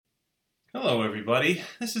Hello, everybody.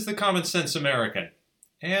 This is the Common Sense American.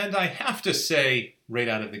 And I have to say, right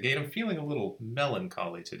out of the gate, I'm feeling a little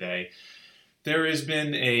melancholy today. There has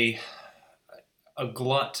been a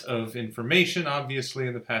glut of information, obviously,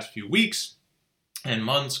 in the past few weeks and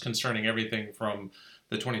months concerning everything from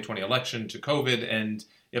the 2020 election to COVID, and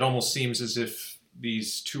it almost seems as if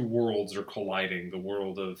these two worlds are colliding, the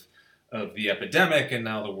world of the epidemic and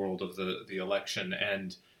now the world of the election.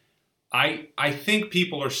 And I think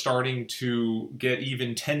people are starting to get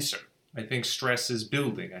even tenser. I think stress is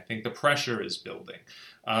building. I think the pressure is building.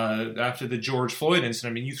 After the George Floyd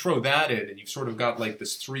incident, I mean, you throw that in and you've sort of got like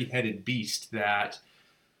this three-headed beast that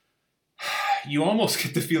you almost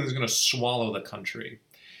get the feeling is going to swallow the country.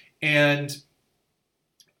 And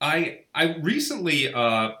I recently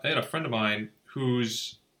I had a friend of mine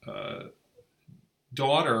whose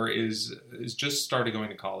daughter is just started going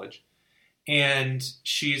to college. And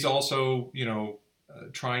she's also,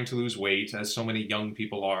 trying to lose weight, as so many young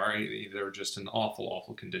people are. They're just in awful,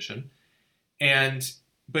 awful condition.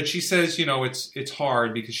 But she says, it's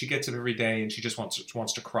hard because she gets up every day and she just wants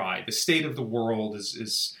to cry. The state of the world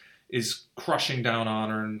is crushing down on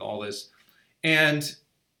her and all this. And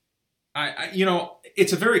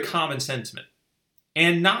it's a very common sentiment,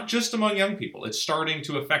 and not just among young people. It's starting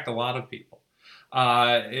to affect a lot of people.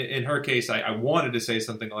 In her case, I wanted to say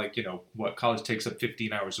something like, what, college takes up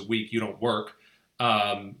 15 hours a week, you don't work.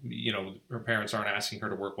 Her parents aren't asking her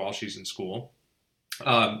to work while she's in school.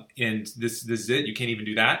 And this is it, you can't even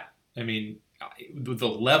do that. I mean, the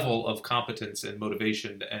level of competence and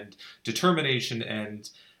motivation and determination and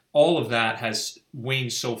all of that has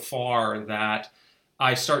waned so far that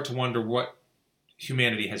I start to wonder what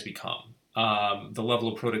humanity has become. The level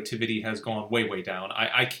of productivity has gone way, way down.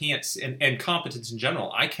 I can't, and competence in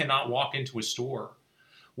general, I cannot walk into a store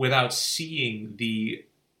without seeing the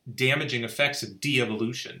damaging effects of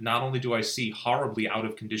de-evolution. Not only do I see horribly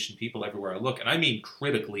out-of-condition people everywhere I look, and I mean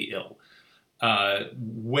critically ill,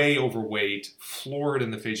 way overweight, florid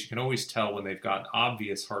in the face. You can always tell when they've got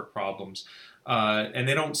obvious heart problems, and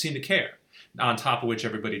they don't seem to care. On top of which,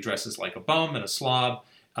 everybody dresses like a bum and a slob.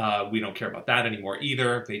 We don't care about that anymore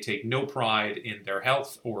either. They take no pride in their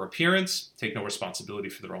health or appearance, take no responsibility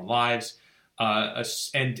for their own lives.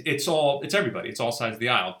 And it's everybody. It's all sides of the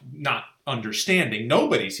aisle. Not understanding.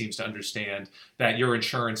 Nobody seems to understand that your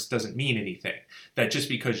insurance doesn't mean anything. That just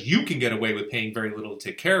because you can get away with paying very little to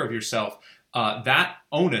take care of yourself, that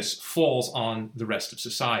onus falls on the rest of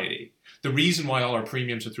society. The reason why all our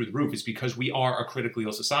premiums are through the roof is because we are a critically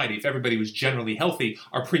ill society. If everybody was generally healthy,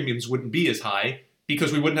 our premiums wouldn't be as high,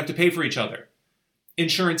 because we wouldn't have to pay for each other.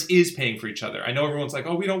 Insurance is paying for each other. I know everyone's like,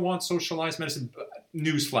 oh, we don't want socialized medicine.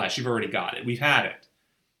 Newsflash, you've already got it. We've had it.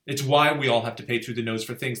 It's why we all have to pay through the nose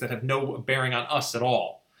for things that have no bearing on us at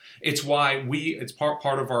all. It's why it's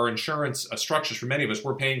part of our insurance structures for many of us.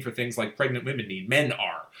 We're paying for things like pregnant women need, men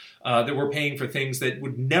are. That we're paying for things that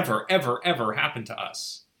would never, ever, ever happen to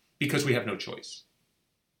us because we have no choice.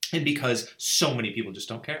 And because so many people just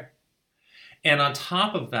don't care. And on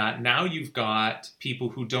top of that, now you've got people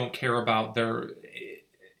who don't care about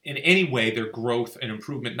in any way, their growth and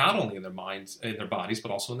improvement, not only in their minds, in their bodies,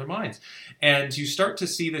 but also in their minds. And you start to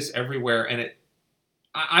see this everywhere. And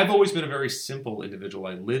I've always been a very simple individual.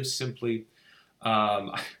 I live simply.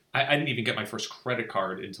 I didn't even get my first credit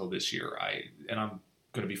card until this year. And I'm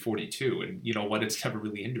going to be 42. And you know what? It's never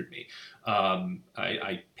really hindered me.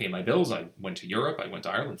 I pay my bills. I went to Europe. I went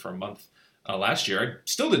to Ireland for a month. Last year, I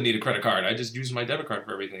still didn't need a credit card. I just used my debit card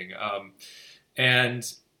for everything. And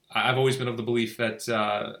I've always been of the belief that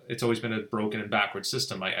it's always been a broken and backward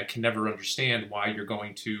system. I can never understand why you're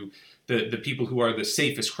going to the people who are the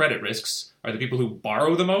safest credit risks are the people who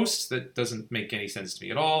borrow the most. That doesn't make any sense to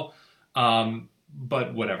me at all.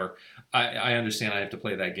 But whatever. I understand I have to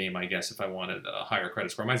play that game, I guess, if I wanted a higher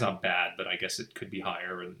credit score. Mine's not bad, but I guess it could be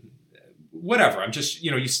higher. And whatever. I'm just,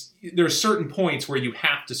 there are certain points where you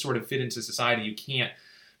have to sort of fit into society. You can't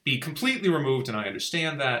be completely removed, and I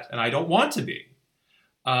understand that, and I don't want to be.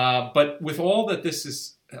 But with all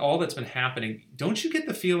that's been happening, don't you get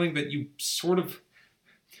the feeling that you sort of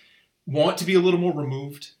want to be a little more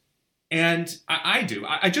removed? And I do.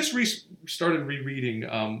 I just started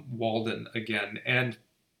rereading Walden again, and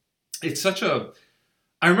it's such a...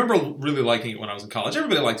 I remember really liking it when I was in college.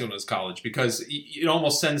 Everybody liked it when I was in college because it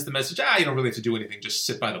almost sends the message, you don't really have to do anything. Just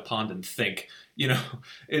sit by the pond and think. You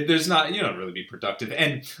don't really be productive.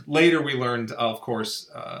 And later we learned, of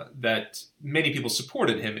course, that many people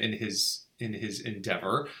supported him in his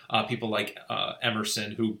endeavor. People like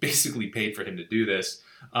Emerson, who basically paid for him to do this,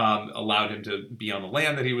 allowed him to be on the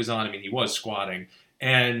land that he was on. I mean, he was squatting.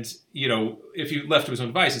 And, if you left to his own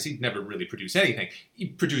devices, he'd never really produce anything. He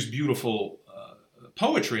produced beautiful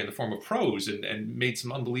poetry in the form of prose and made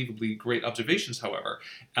some unbelievably great observations, however.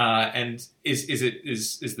 And is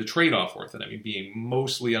the trade-off worth it? I mean, being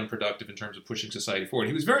mostly unproductive in terms of pushing society forward.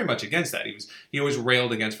 He was very much against that. He always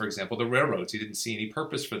railed against, for example, the railroads. He didn't see any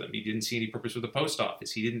purpose for them. He didn't see any purpose for the post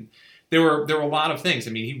office. There were a lot of things.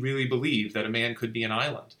 I mean, he really believed that a man could be an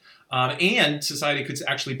island. And society could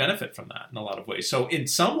actually benefit from that in a lot of ways. So in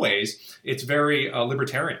some ways, it's very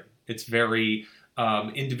libertarian. It's very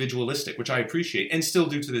individualistic, which I appreciate and still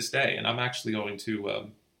do to this day. And I'm actually going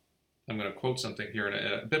to I'm going to quote something here in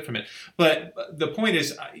a bit from it. But the point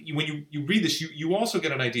is, when you read this, you also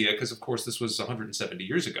get an idea, because of course this was 170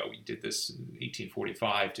 years ago. He did this in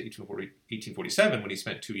 1845 to 1847 when he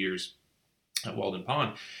spent 2 years at Walden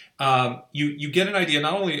Pond. You get an idea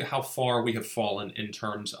not only how far we have fallen in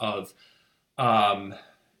terms of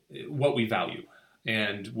what we value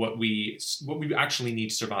and what we actually need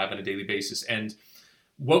to survive on a daily basis, and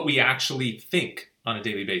what we actually think on a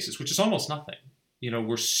daily basis, which is almost nothing.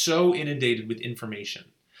 We're so inundated with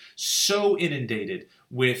information, so inundated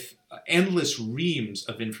with endless reams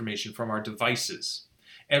of information from our devices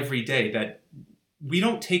every day that we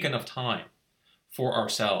don't take enough time for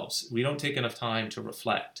ourselves. We don't take enough time to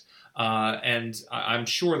reflect. And I'm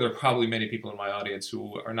sure there are probably many people in my audience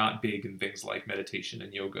who are not big in things like meditation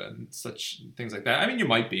and yoga and such things like that. I mean, you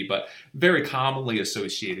might be, but very commonly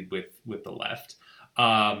associated with the left.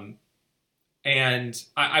 And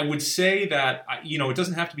I would say that, it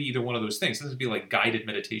doesn't have to be either one of those things. It doesn't have to be like guided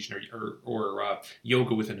meditation or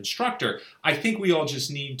yoga with an instructor. I think we all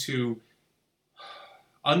just need to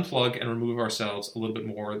unplug and remove ourselves a little bit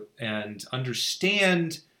more and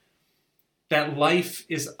understand that life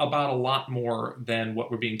is about a lot more than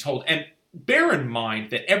what we're being told. And bear in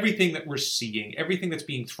mind that everything that we're seeing, everything that's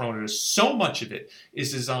being thrown at us, so much of it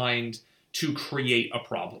is designed to create a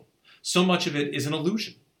problem. So much of it is an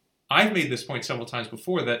illusion. I've made this point several times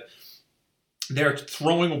before that they're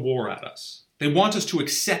throwing a war at us. They want us to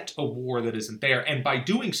accept a war that isn't there. And by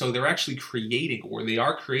doing so, they're actually creating, or they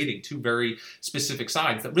are creating, two very specific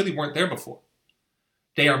sides that really weren't there before.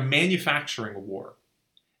 They are manufacturing a war.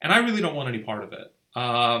 And I really don't want any part of it.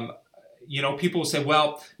 People will say,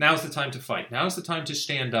 well, now's the time to fight. Now's the time to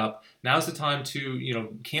stand up. Now's the time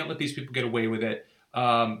to, can't let these people get away with it.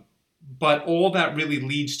 But all that really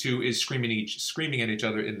leads to is screaming at each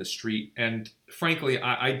other in the street. And frankly,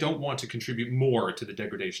 I don't want to contribute more to the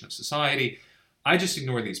degradation of society. I just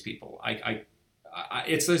ignore these people.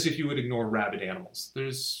 It's as if you would ignore rabid animals.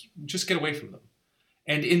 Just get away from them.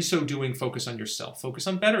 And in so doing, focus on yourself. Focus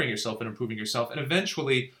on bettering yourself and improving yourself. And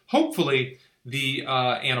eventually, hopefully, the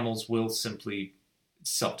animals will simply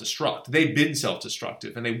self-destruct. They've been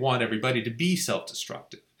self-destructive, and they want everybody to be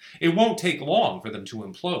self-destructive. It won't take long for them to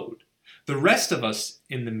implode. The rest of us,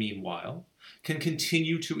 in the meanwhile, can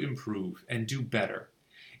continue to improve and do better.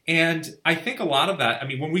 And I think a lot of that,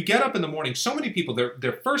 when we get up in the morning, so many people,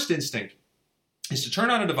 their first instinct is to turn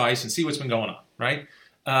on a device and see what's been going on, right?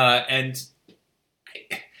 And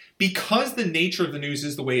because the nature of the news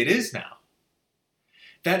is the way it is now,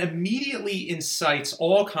 that immediately incites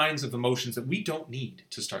all kinds of emotions that we don't need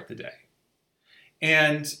to start the day.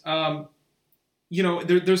 And,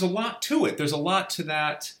 there's a lot to it. There's a lot to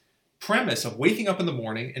that premise of waking up in the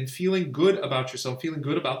morning and feeling good about yourself, feeling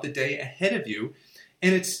good about the day ahead of you.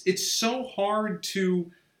 And it's so hard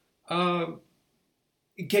to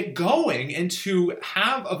get going and to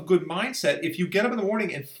have a good mindset if you get up in the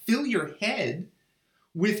morning and fill your head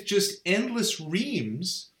with just endless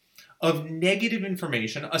reams of negative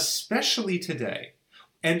information, especially today.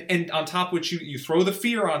 And on top of which you throw the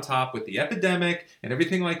fear on top with the epidemic and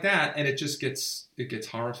everything like that, and it gets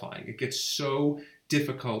horrifying. It gets so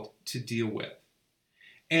difficult to deal with.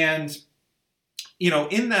 And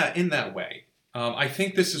in that way, I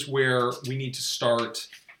think this is where we need to start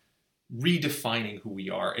redefining who we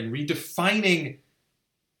are and redefining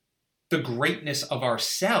the greatness of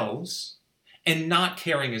ourselves, and not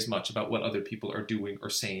caring as much about what other people are doing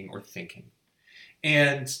or saying or thinking.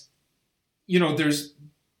 And,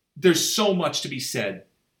 there's so much to be said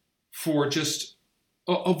for just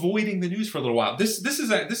avoiding the news for a little while. This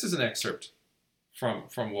is an excerpt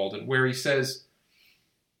from Walden where he says,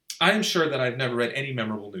 "I am sure that I've never read any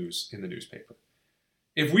memorable news in the newspaper.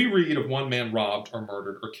 If we read of one man robbed or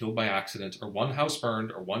murdered or killed by accident, or one house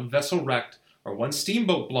burned, or one vessel wrecked, or one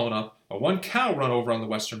steamboat blown up, or one cow run over on the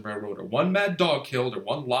Western Railroad, or one mad dog killed, or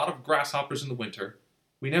one lot of grasshoppers in the winter,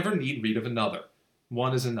 we never need read of another.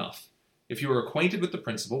 One is enough. If you are acquainted with the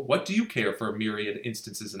principle, what do you care for a myriad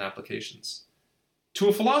instances and applications? To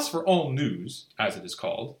a philosopher, all news, as it is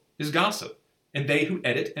called, is gossip, and they who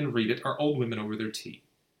edit and read it are old women over their tea.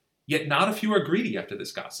 Yet not a few are greedy after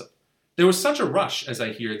this gossip. There was such a rush, as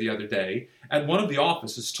I hear the other day, at one of the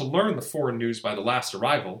offices to learn the foreign news by the last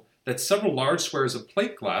arrival, that several large squares of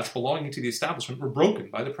plate glass belonging to the establishment were broken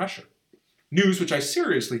by the pressure. News which I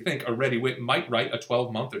seriously think a ready wit might write a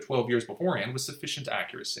 12-month or 12 years beforehand with sufficient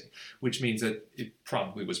accuracy, which means that it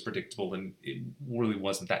probably was predictable and it really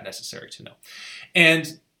wasn't that necessary to know.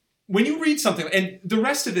 And when you read something, and the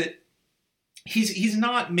rest of it, he's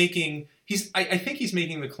not making, I think he's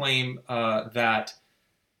making the claim that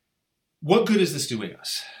what good is this doing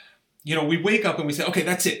us? You know, we wake up and we say, okay,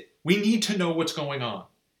 that's it. We need to know what's going on.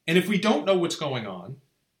 And if we don't know what's going on,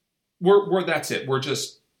 we're that's it. We're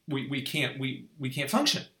just, we can't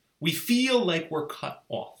function. We feel like we're cut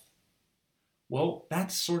off. Well,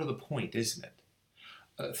 that's sort of the point, isn't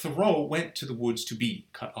it? Thoreau went to the woods to be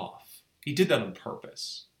cut off. He did that on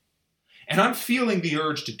purpose. And I'm feeling the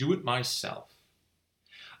urge to do it myself.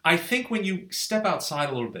 I think when you step outside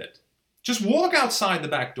a little bit, just walk outside the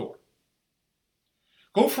back door.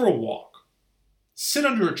 Go for a walk. Sit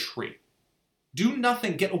under a tree. Do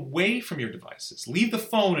nothing. Get away from your devices. Leave the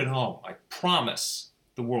phone at home. I promise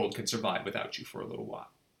the world can survive without you for a little while.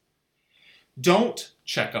 Don't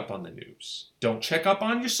check up on the news. Don't check up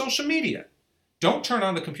on your social media. Don't turn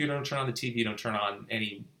on the computer. Don't turn on the TV. Don't turn on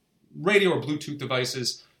any radio or Bluetooth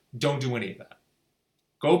devices. Don't do any of that.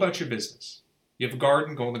 Go about your business. You have a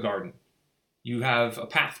garden, go in the garden. You have a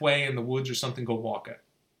pathway in the woods or something, go walk it.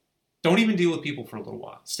 Don't even deal with people for a little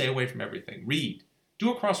while. Stay away from everything. Read.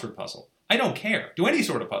 Do a crossword puzzle. I don't care. Do any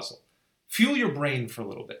sort of puzzle. Fuel your brain for a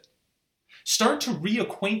little bit. Start to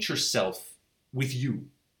reacquaint yourself with you.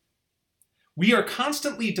 We are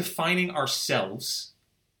constantly defining ourselves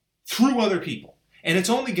through other people, and it's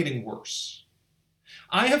only getting worse.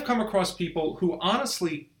 I have come across people who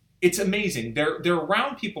honestly, it's amazing. They're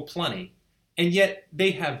around people plenty, and yet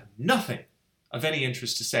they have nothing of any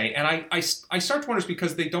interest to say. And I start to wonder it's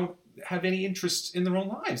because they don't have any interest in their own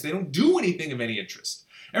lives. They don't do anything of any interest.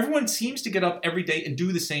 Everyone seems to get up every day and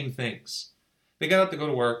do the same things. They get up, they go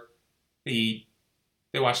to work, they eat,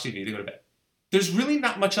 they watch TV, they go to bed. There's really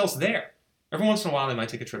not much else there. Every once in a while, they might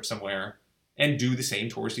take a trip somewhere and do the same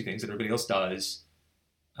touristy things that everybody else does.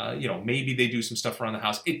 Maybe they do some stuff around the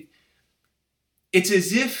house. It's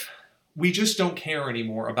as if we just don't care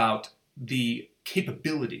anymore about the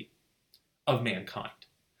capability of mankind,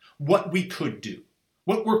 what we could do,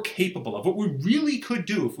 what we're capable of, what we really could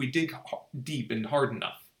do if we dig deep and hard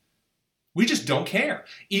enough. We just don't care,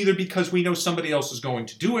 either because we know somebody else is going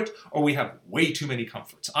to do it or we have way too many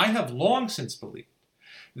comforts. I have long since believed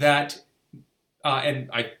that, and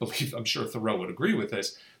I'm sure Thoreau would agree with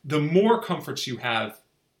this, the more comforts you have,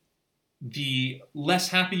 the less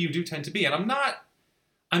happy you do tend to be. And I'm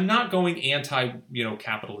not going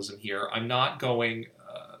anti-capitalism here. I'm not going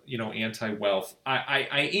anti-wealth.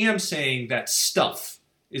 I am saying that stuff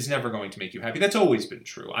is never going to make you happy. That's always been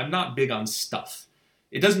true. I'm not big on stuff.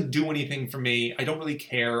 It doesn't do anything for me. I don't really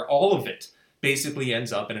care. All of it basically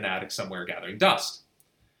ends up in an attic somewhere gathering dust.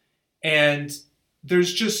 And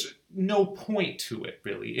there's just no point to it,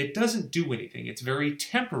 really. It doesn't do anything. It's very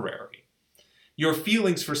temporary. Your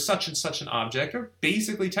feelings for such and such an object are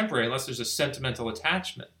basically temporary unless there's a sentimental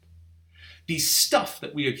attachment. The stuff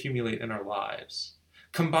that we accumulate in our lives,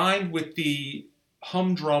 combined with the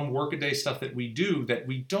humdrum workaday stuff that we do that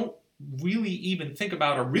we don't really even think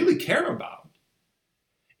about or really care about,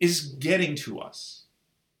 is getting to us.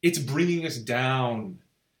 It's bringing us down.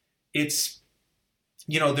 It's,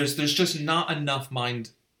 there's just not enough mind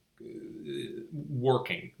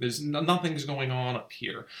working. Nothing's going on up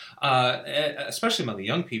here. Especially among the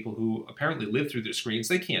young people who apparently live through their screens,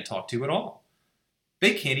 they can't talk to at all.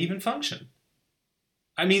 They can't even function.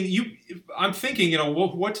 I mean, I'm thinking,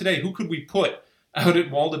 what today? Who could we put out at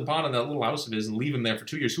Walden Pond in that little house of his and leave him there for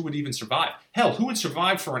 2 years? Who would even survive? Hell, who would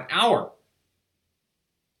survive for an hour?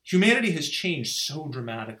 Humanity has changed so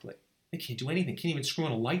dramatically. They can't do anything. Can't even screw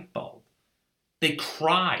in a light bulb. They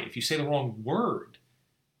cry if you say the wrong word.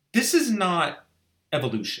 This is not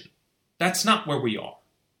evolution. That's not where we are.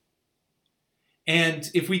 And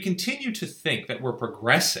if we continue to think that we're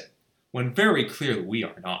progressing, when very clearly we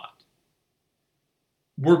are not,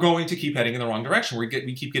 we're going to keep heading in the wrong direction. We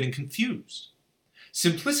keep getting confused.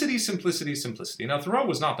 Simplicity, simplicity, simplicity. Now, Thoreau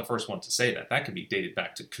was not the first one to say that. That could be dated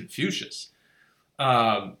back to Confucius.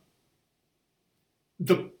 I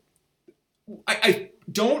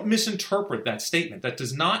don't misinterpret that statement. That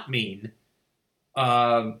does not mean,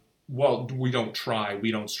 we don't try,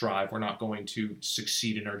 we don't strive, we're not going to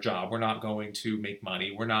succeed in our job, we're not going to make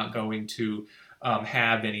money, we're not going to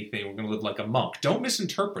have anything, we're going to live like a monk. Don't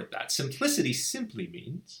misinterpret that. Simplicity simply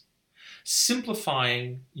means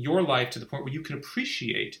simplifying your life to the point where you can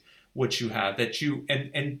appreciate what you have,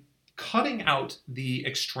 and cutting out the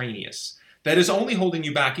extraneous that is only holding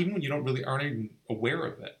you back, even when you aren't even aware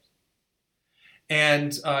of it.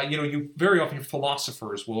 And you very often, your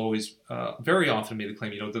philosophers will always very often make the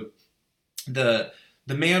claim,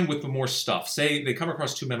 the man with the more stuff. Say they come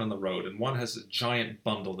across two men on the road, and one has a giant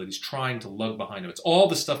bundle that he's trying to lug behind him. It's all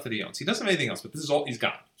the stuff that he owns. He doesn't have anything else, but this is all he's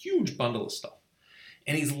got. Huge bundle of stuff.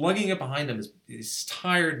 And he's lugging it behind him. He's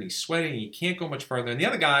tired and he's sweating and he can't go much further. And the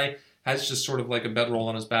other guy has just sort of like a bedroll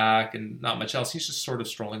on his back and not much else. He's just sort of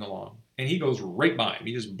strolling along. And he goes right by him.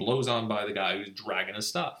 He just blows on by the guy who's dragging his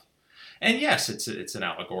stuff. And yes, it's an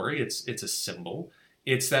allegory. It's a symbol.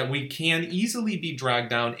 It's that we can easily be dragged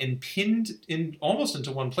down and pinned in almost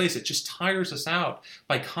into one place. It just tires us out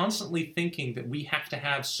by constantly thinking that we have to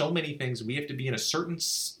have so many things. We have to be in a certain,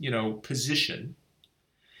 position.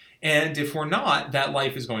 And if we're not, that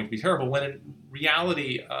life is going to be terrible. When in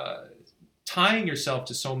reality, tying yourself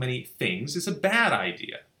to so many things is a bad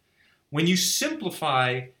idea. When you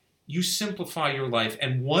simplify your life.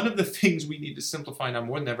 And one of the things we need to simplify now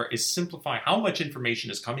more than ever is simplify how much information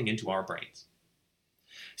is coming into our brains.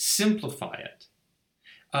 Simplify it.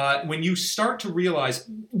 When you start to realize,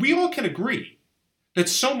 we all can agree that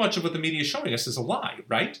so much of what the media is showing us is a lie,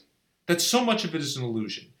 right? That so much of it is an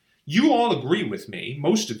illusion. You all agree with me,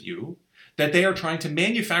 most of you, that they are trying to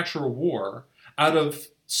manufacture a war out of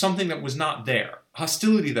something that was not there,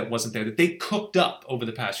 hostility that wasn't there, that they cooked up over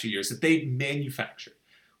the past few years, that they manufactured,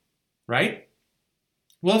 right?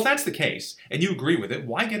 Well, if that's the case, and you agree with it,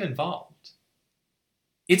 why get involved?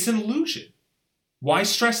 It's an illusion. Why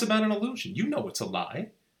stress about an illusion? You know it's a lie.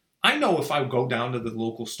 I know if I go down to the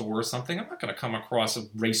local store or something, I'm not going to come across a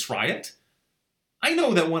race riot. I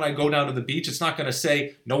know that when I go down to the beach, it's not going to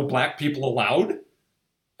say, no black people allowed.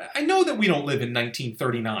 I know that we don't live in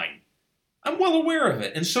 1939. I'm well aware of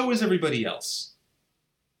it, and so is everybody else.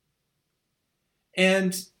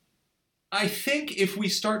 And I think if we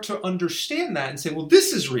start to understand that and say, well,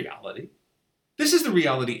 this is reality. This is the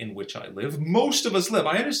reality in which I live. Most of us live.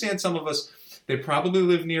 I understand some of us, they probably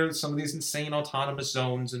live near some of these insane autonomous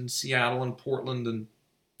zones in Seattle and Portland and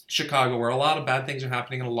Chicago where a lot of bad things are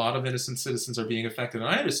happening and a lot of innocent citizens are being affected. And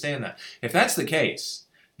I understand that. If that's the case,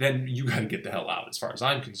 then you got to get the hell out as far as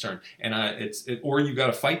I'm concerned. And or you got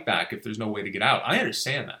to fight back if there's no way to get out. I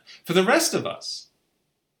understand that. For the rest of us,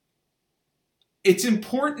 it's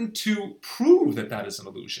important to prove that that is an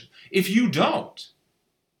illusion. If you don't,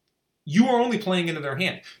 you are only playing into their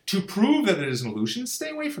hand. To prove that it is an illusion, stay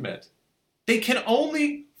away from it. They can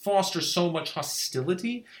only foster so much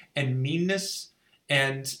hostility and meanness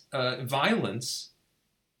and violence.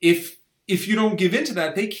 If you don't give in to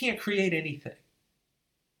that, they can't create anything.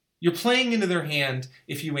 You're playing into their hand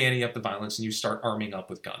if you ante up the violence and you start arming up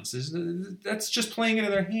with guns. That's just playing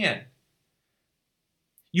into their hand.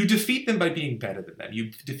 You defeat them by being better than them.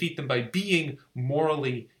 You defeat them by being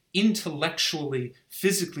morally, intellectually,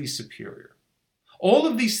 physically superior. All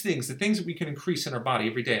of these things, the things that we can increase in our body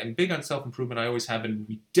every day, and big on self-improvement I always have, and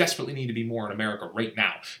we desperately need to be more in America right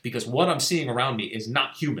now, because what I'm seeing around me is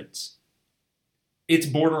not humans. It's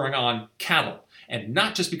bordering on cattle, and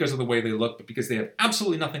not just because of the way they look, but because they have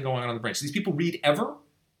absolutely nothing going on in the brain. So these people read ever?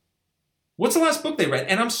 What's the last book they read?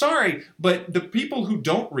 And I'm sorry, but the people who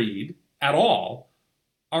don't read at all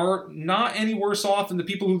are not any worse off than the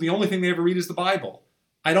people who the only thing they ever read is the Bible.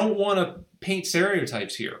 I don't want to paint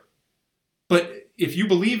stereotypes here. But if you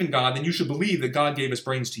believe in God, then you should believe that God gave us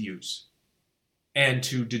brains to use and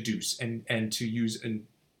to deduce and to use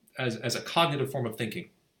as a cognitive form of thinking.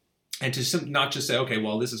 And to not just say, okay,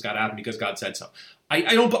 well, this has got to happen because God said so. I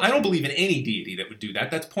don't believe in any deity that would do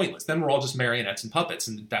that. That's pointless. Then we're all just marionettes and puppets,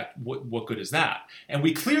 and what good is that? And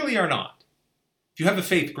we clearly are not. If you have a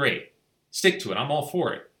faith, great. Stick to it. I'm all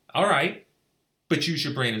for it. All right. But use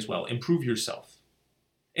your brain as well. Improve yourself.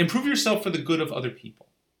 Improve yourself for the good of other people.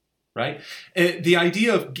 Right? The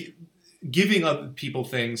idea of giving other people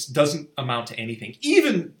things doesn't amount to anything.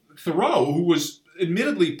 Even Thoreau, who was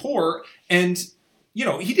admittedly poor, and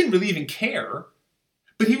he didn't really even care,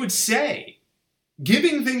 but he would say,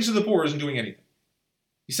 giving things to the poor isn't doing anything.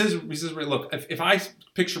 He says, look, if I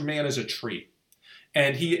picture man as a tree,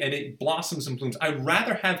 and it blossoms and blooms, I'd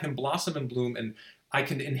rather have him blossom and bloom, and I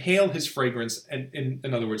can inhale his fragrance, and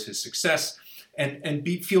in other words, his success, and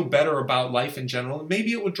feel better about life in general. And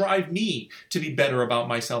maybe it would drive me to be better about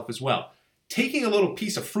myself as well. Taking a little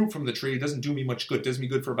piece of fruit from the tree doesn't do me much good. It does me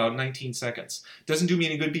good for about 19 seconds. Doesn't do me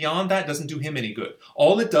any good beyond that. Doesn't do him any good.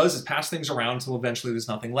 All it does is pass things around until eventually there's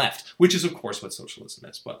nothing left, which is, of course, what socialism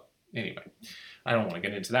is. But anyway, I don't want to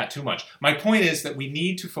get into that too much. My point is that we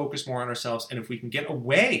need to focus more on ourselves, and if we can get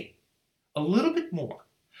away a little bit more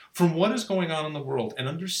from what is going on in the world and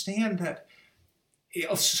understand that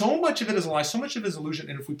so much of it is a lie, so much of it is illusion,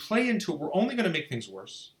 and if we play into it, we're only going to make things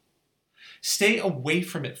worse. Stay away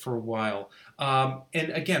from it for a while. And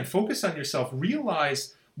again, focus on yourself.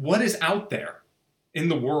 Realize what is out there in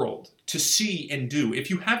the world to see and do. If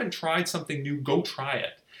you haven't tried something new, go try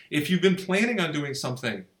it. If you've been planning on doing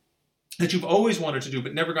something that you've always wanted to do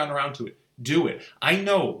but never gotten around to it, do it. I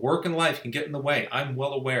know work and life can get in the way. I'm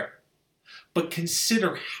well aware. But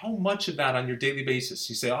consider how much of that on your daily basis.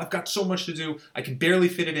 You say, oh, I've got so much to do, I can barely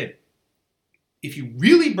fit it in. If you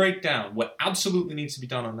really break down what absolutely needs to be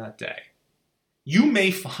done on that day, you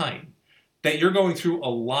may find that you're going through a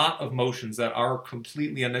lot of motions that are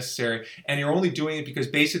completely unnecessary, and you're only doing it because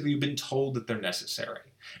basically you've been told that they're necessary.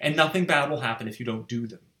 And nothing bad will happen if you don't do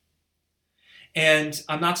them. And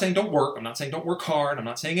I'm not saying don't work. I'm not saying don't work hard. I'm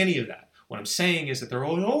not saying any of that. What I'm saying is that there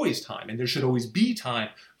is always time, and there should always be time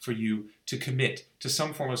for you to commit to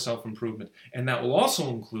some form of self-improvement. And that will also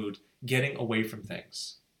include getting away from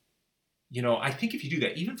things. You know, I think if you do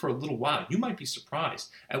that, even for a little while, you might be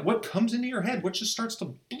surprised at what comes into your head, what just starts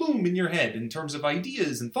to bloom in your head in terms of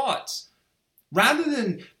ideas and thoughts. Rather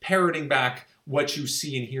than parroting back what you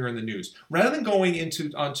see and hear in the news, rather than going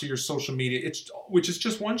onto your social media, which is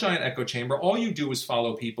just one giant echo chamber, all you do is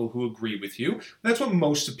follow people who agree with you. That's what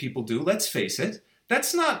most of people do, let's face it.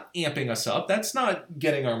 That's not amping us up. That's not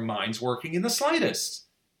getting our minds working in the slightest.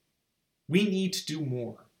 We need to do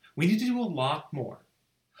more. We need to do a lot more.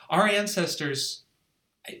 Our ancestors,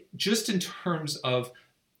 just in terms of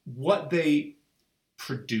what they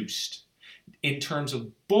produced, in terms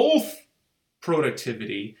of both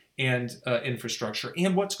productivity and infrastructure,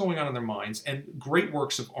 and what's going on in their minds, and great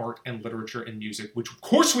works of art and literature and music, which of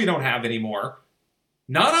course we don't have anymore.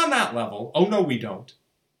 Not on that level. Oh no, we don't.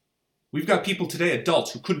 We've got people today,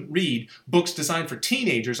 adults, who couldn't read books designed for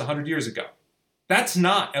teenagers 100 years ago. That's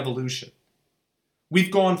not evolution.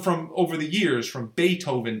 We've gone from, over the years, from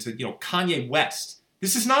Beethoven to, Kanye West.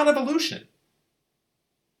 This is not evolution.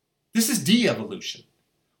 This is de-evolution.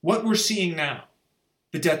 What we're seeing now,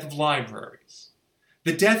 the death of libraries,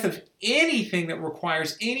 the death of anything that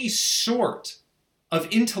requires any sort of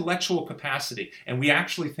intellectual capacity, and we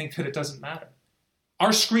actually think that it doesn't matter.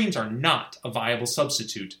 Our screens are not a viable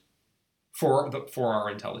substitute for our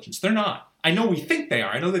intelligence. They're not. I know we think they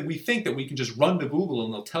are. I know that we think that we can just run to Google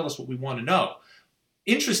and they'll tell us what we want to know.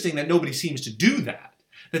 Interesting that nobody seems to do that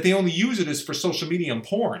they only use it as for social media and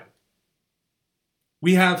porn.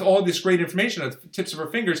 We have all this great information at the tips of our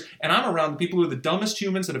fingers, and I'm around the people who are the dumbest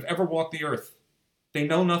humans that have ever walked the earth. They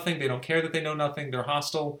know nothing. They don't care that they know nothing. They're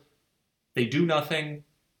hostile. They do nothing.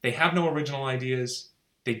 They have no original ideas.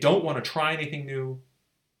 They don't want to try anything new.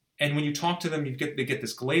 And when you talk to them, they get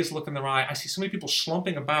this glazed look in their eye. I see so many people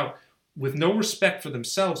slumping about with no respect for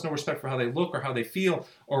themselves, no respect for how they look or how they feel,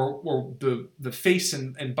 or the face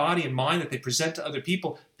and body and mind that they present to other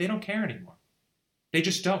people. They don't care anymore. They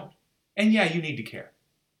just don't. And yeah, you need to care.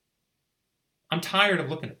 I'm tired of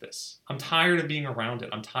looking at this. I'm tired of being around it.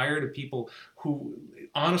 I'm tired of people who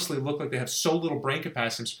honestly look like they have so little brain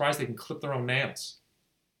capacity. I'm surprised they can clip their own nails.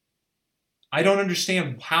 I don't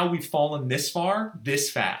understand how we've fallen this far,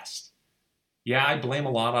 this fast. Yeah, I blame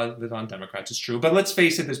a lot of it on Democrats, it's true. But let's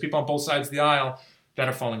face it, there's people on both sides of the aisle that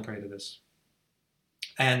are falling prey to this.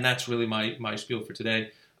 And that's really my spiel for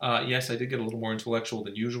today. Yes, I did get a little more intellectual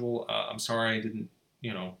than usual. I'm sorry I didn't,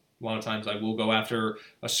 a lot of times I will go after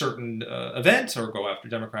a certain event or go after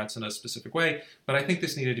Democrats in a specific way. But I think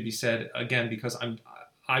this needed to be said, again, because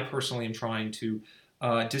I personally am trying to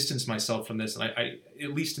distance myself from this. And I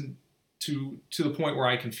at least to the point where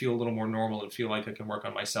I can feel a little more normal and feel like I can work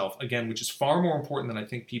on myself, again, which is far more important than I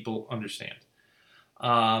think people understand.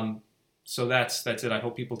 So that's it. I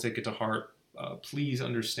hope people take it to heart. Please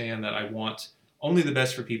understand that I want only the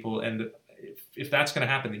best for people. And if that's going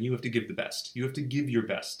to happen, then you have to give the best. You have to give your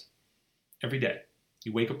best every day.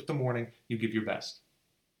 You wake up in the morning, you give your best.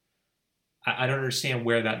 I don't understand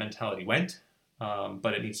where that mentality went,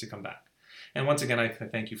 but it needs to come back. And once again, I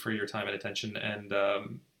thank you for your time and attention. And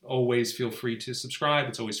always feel free to subscribe.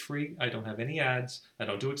 It's always free. I don't have any ads. I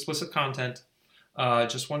don't do explicit content.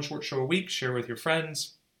 Just one short show a week. Share with your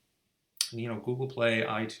friends. Google Play,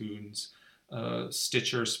 iTunes,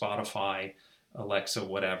 Stitcher, Spotify, Alexa,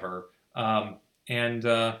 whatever. And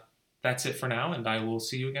that's it for now. And I will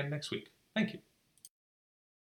see you again next week. Thank you.